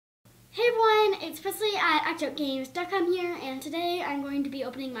Hey everyone, it's Presley at ActOutGames.com here, and today I'm going to be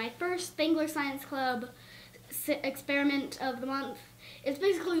opening my first Spangler Science Club experiment of the month. It's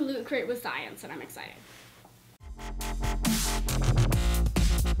basically Lootcrate with science, and I'm excited.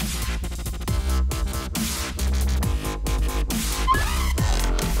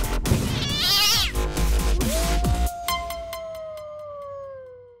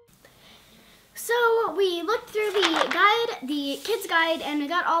 So we looked through the guide, the kids guide, and we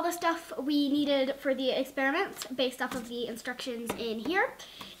got all the stuff we needed for the experiments based off of the instructions in here.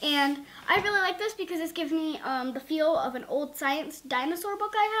 And I really like this because this gives me the feel of an old science dinosaur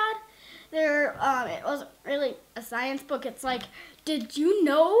book I had. It wasn't really a science book. It's like, did you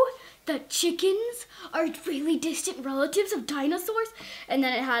know that chickens are really distant relatives of dinosaurs? And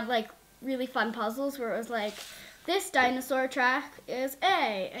then it had like really fun puzzles where it was like, this dinosaur track is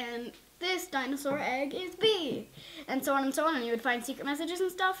A, and this dinosaur egg is B, and so on and so on, and you would find secret messages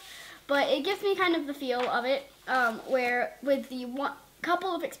and stuff. But it gives me kind of the feel of it, where with the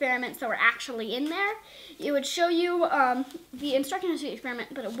couple of experiments that were actually in there, it would show you the instructions to the experiment,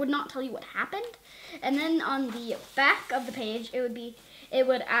 but it would not tell you what happened. And then on the back of the page, it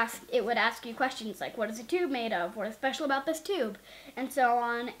would ask you questions like, what is a tube made of? What is special about this tube? And so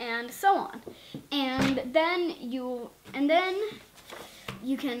on and so on. And then you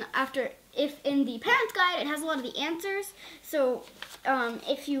can, if in the parents guide, it has a lot of the answers. So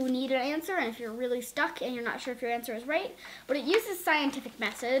if you need an answer and if you're really stuck and you're not sure if your answer is right, but it uses scientific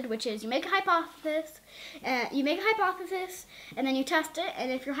method, which is you make a hypothesis, and then you test it,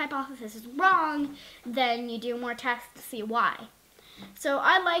 and if your hypothesis is wrong, then you do more tests to see why. So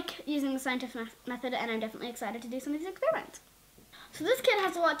I like using the scientific method, and I'm definitely excited to do some of these experiments. So this kit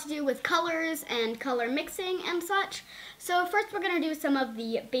has a lot to do with colors and color mixing and such. So first we're going to do some of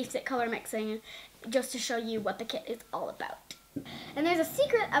the basic color mixing just to show you what the kit is all about. And there's a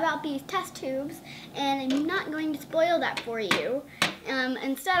secret about these test tubes, and I'm not going to spoil that for you.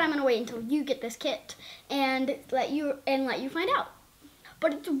 Instead, I'm going to wait until you get this kit and let you find out.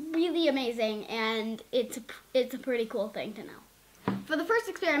 But it's really amazing, and it's a pretty cool thing to know. For the first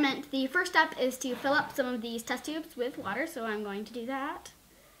experiment, the first step is to fill up some of these test tubes with water, so I'm going to do that.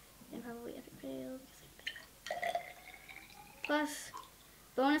 And probably epic fail. Plus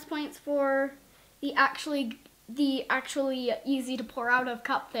bonus points for the actually easy to pour out of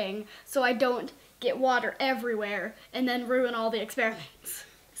cup thing, so I don't get water everywhere and then ruin all the experiments.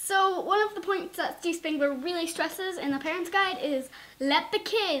 So one of the points that Steve Spangler really stresses in the parents guide is let the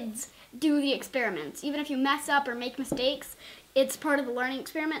kids do the experiments. Even if you mess up or make mistakes, it's part of the learning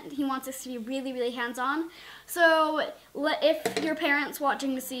experiment. He wants us to be really, really hands-on. So if your parents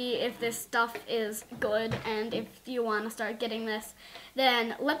watching to see if this stuff is good and if you want to start getting this,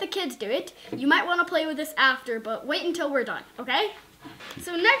 then let the kids do it. You might want to play with this after, but wait until we're done, okay?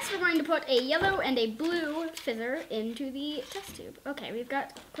 So next we're going to put a yellow and a blue fizzer into the test tube. Okay, we've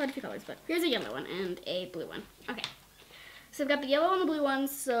got quite a few colors, but here's a yellow one and a blue one. Okay, so we've got the yellow and the blue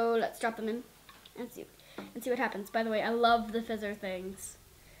ones, so let's drop them in and see what happens. By the way, I love the fizzer things.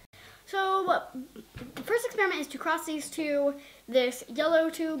 So the first experiment is to cross these two, this yellow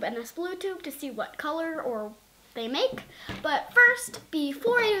tube and this blue tube, to see what color or they make. But first,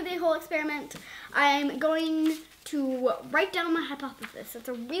 before I do the whole experiment, I'm going to write down my hypothesis. It's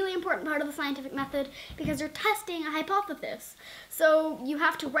a really important part of the scientific method because you're testing a hypothesis. So you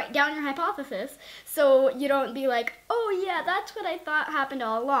have to write down your hypothesis so you don't be like, oh yeah, that's what I thought happened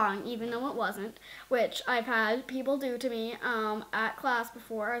all along, even though it wasn't, which I've had people do to me at class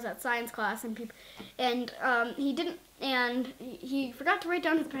before. I was at science class and he forgot to write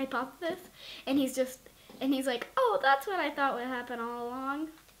down his hypothesis, and he's like, oh, that's what I thought would happen all along.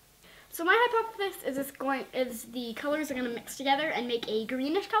 So my hypothesis is the colors are going to mix together and make a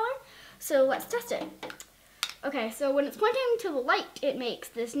greenish color. So let's test it. Okay, so when it's pointing to the light, it makes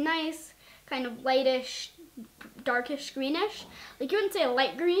this nice kind of lightish, darkish greenish. Like you wouldn't say a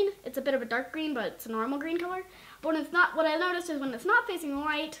light green, it's a bit of a dark green, but it's a normal green color. But when it's not, what I noticed is when it's not facing the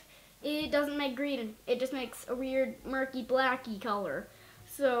light, it doesn't make green. It just makes a weird murky blacky color.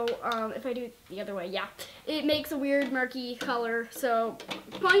 So if I do it the other way, yeah, it makes a weird murky color. So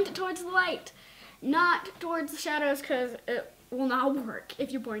point it towards the light, not towards the shadows, because it will not work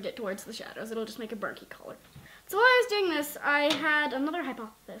if you point it towards the shadows. It'll just make a murky color. So while I was doing this, I had another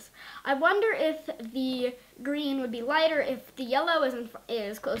hypothesis. I wonder if the green would be lighter if the yellow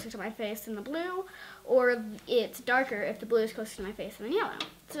is closer to my face than the blue, or it's darker if the blue is closer to my face than the yellow.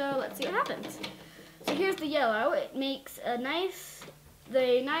 So let's see what happens. So here's the yellow. It makes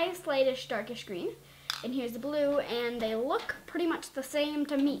the nice lightish darkish green, and here's the blue, and they look pretty much the same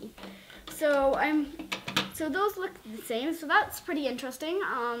to me. So those look the same, so that's pretty interesting,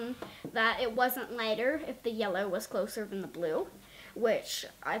 that it wasn't lighter if the yellow was closer than the blue, which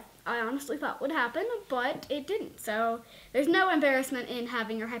I honestly thought would happen, but it didn't. So there's no embarrassment in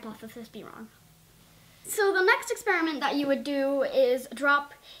having your hypothesis be wrong. So the next experiment that you would do is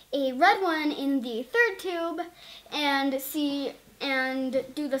drop a red one in the third tube and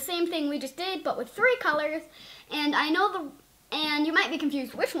do the same thing we just did, but with 3 colors. And and you might be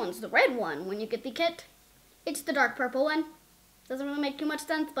confused which one's the red one when you get the kit. It's the dark purple one. Doesn't really make too much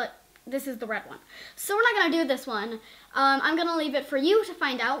sense, but this is the red one. So we're not going to do this one. I'm going to leave it for you to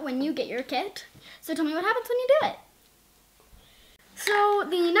find out when you get your kit. So tell me what happens when you do it. So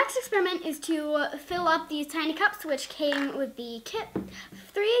the next experiment is to fill up these tiny cups, which came with the kit,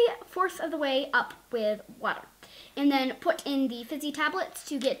 3/4 of the way up with water. And then put in the fizzy tablets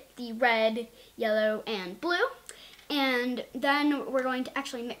to get the red, yellow, and blue. And then we're going to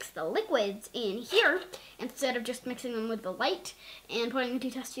actually mix the liquids in here instead of just mixing them with the light and putting the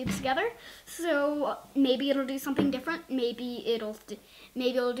 2 test tubes together. So maybe it'll do something different. Maybe it'll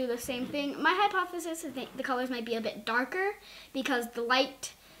do the same thing. My hypothesis is that the colors might be a bit darker because the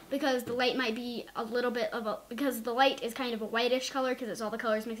light might be a little bit of because the light is kind of a whitish color because it's all the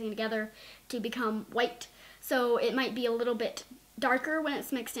colors mixing together to become white. So it might be a little bit darker when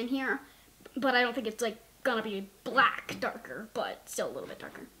it's mixed in here, but I don't think it's like gonna be black darker, but still a little bit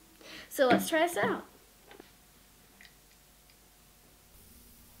darker. So let's try this out.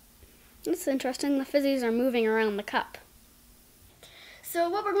 It's interesting, the fizzies are moving around the cup. So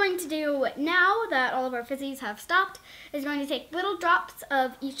what we're going to do now that all of our fizzies have stopped is going to take little drops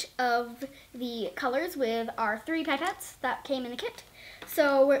of each of the colors with our 3 pipettes that came in the kit.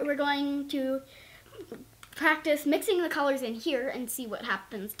 So we're going to practice mixing the colors in here and see what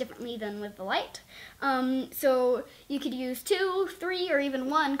happens differently than with the light. So you could use 2, 3, or even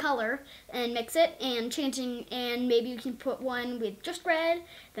 1 color and mix it and maybe you can put one with just red,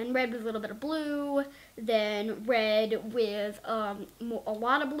 then red with a little bit of blue, then red with a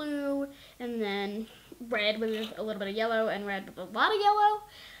lot of blue, and then red with a little bit of yellow and red with a lot of yellow.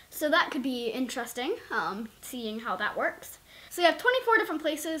 So that could be interesting, seeing how that works. So you have 24 different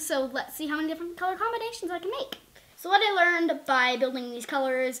places, so let's see how many different color combinations I can make. So what I learned by building these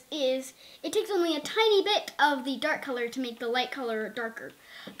colors is it takes only a tiny bit of the dark color to make the light color darker,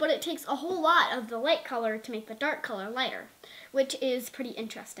 but it takes a whole lot of the light color to make the dark color lighter, which is pretty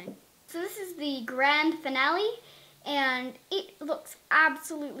interesting. So this is the grand finale, and it looks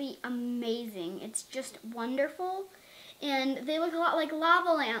absolutely amazing. It's just wonderful, and they look a lot like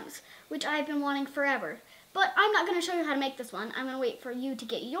lava lamps, which I've been wanting forever. But I'm not going to show you how to make this one. I'm going to wait for you to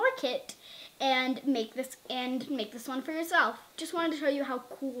get your kit and make this one for yourself. Just wanted to show you how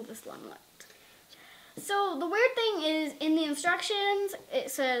cool this one looked. So the weird thing is in the instructions it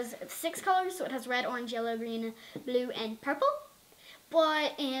says 6 colors, so it has red, orange, yellow, green, blue, and purple.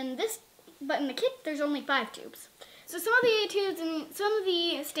 But in the kit there's only 5 tubes. So some of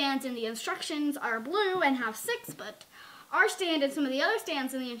the stands in the instructions are blue and have 6, but our stand and some of the other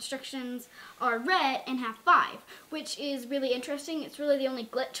stands in the instructions are red and have 5, which is really interesting. It's really the only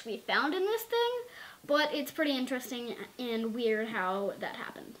glitch we found in this thing, but it's pretty interesting and weird how that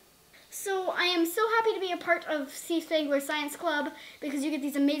happened. So I am so happy to be a part of Steve Spangler Science Club because you get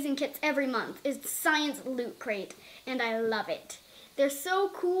these amazing kits every month. It's Science Lootcrate, and I love it. They're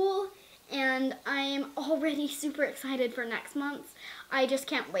so cool, and I'm already super excited for next month. I just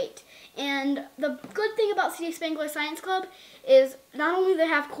can't wait. And the good thing about Steve Spangler Science Club is not only they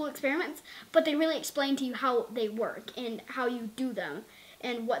have cool experiments, but they really explain to you how they work and how you do them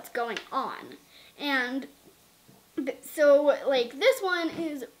and what's going on. And so like this one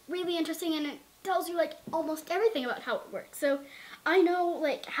is really interesting and it tells you like almost everything about how it works. So I know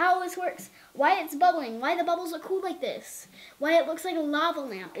like how this works, why it's bubbling, why the bubbles look cool like this, why it looks like a lava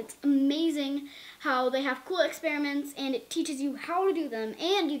lamp. It's amazing how they have cool experiments and it teaches you how to do them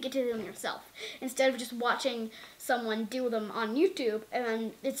and you get to do them yourself instead of just watching someone do them on YouTube.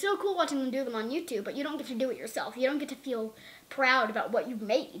 And it's so cool watching them do them on YouTube, but you don't get to do it yourself. You don't get to feel proud about what you've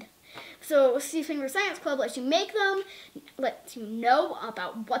made. So Steve Spangler Science Club lets you make them, lets you know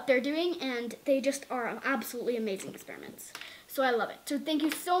about what they're doing, and they just are absolutely amazing experiments. So I love it. So thank you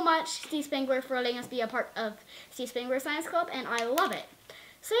so much, Steve Spangler, for letting us be a part of Steve Spangler Science Club, and I love it.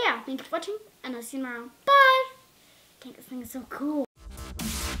 So yeah, thank you for watching, and I'll see you tomorrow. Bye! I think this thing is so cool.